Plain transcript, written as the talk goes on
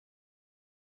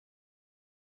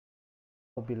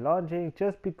be launching.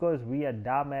 Just because we are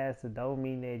dumbass don't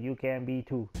mean that you can be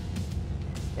too.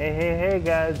 Hey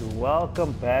guys,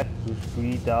 welcome back to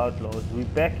Street Outlaws. We're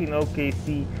back in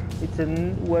OKC.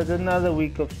 Was another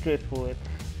week of stressful,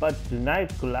 but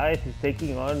tonight Goliath is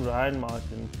taking on Ryan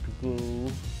Martin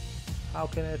to, how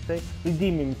can I say,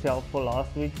 redeem himself for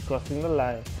last week crossing the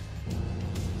line.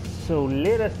 So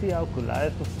let us see how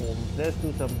Goliath performs. Let's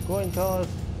do some coin toss.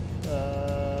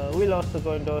 We lost the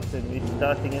coin toss and we're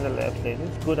starting in the left lane.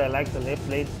 It's good, I like the left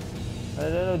lane. I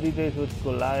don't know details with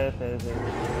Goliath as a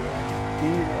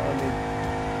speed on it.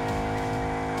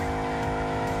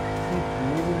 Keep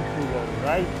moving to the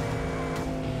right.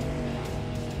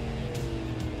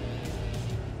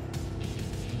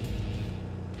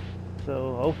 So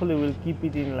hopefully we'll keep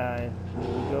it in line. Here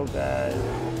we go, guys.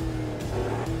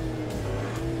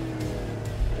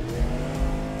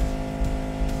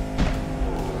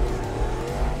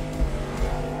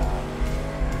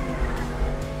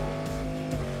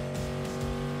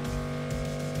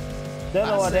 Don't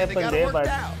know what happened there, but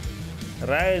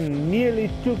Ryan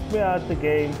nearly took me out the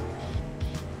game.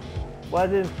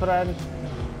 Was in front,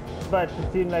 but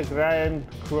it seemed like Ryan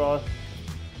crossed.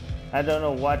 I don't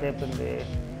know what happened there.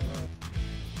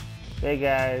 Hey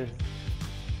guys.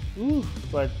 Ooh,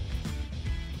 but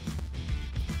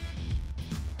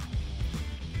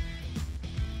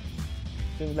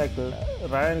seems like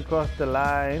Ryan crossed the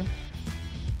line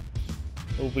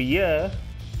over here,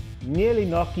 nearly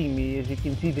knocking me. As you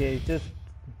can see there, it just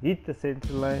hit the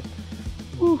center line.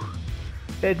 Whew.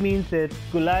 That means that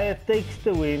Goliath takes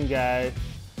the win, guys.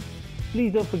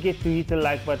 Please don't forget to hit the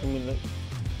like button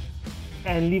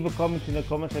and leave a comment in the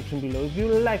comment section below if you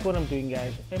like what I'm doing,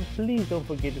 guys. And please don't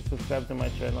forget to subscribe to my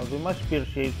channel. It'll be much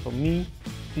appreciated from me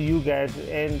to you guys.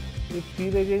 And if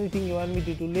there's anything you want me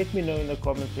to do, let me know in the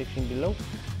comment section below.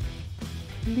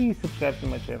 Please subscribe to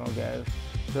my channel, guys.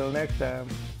 Till next time,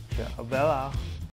 ciao bella.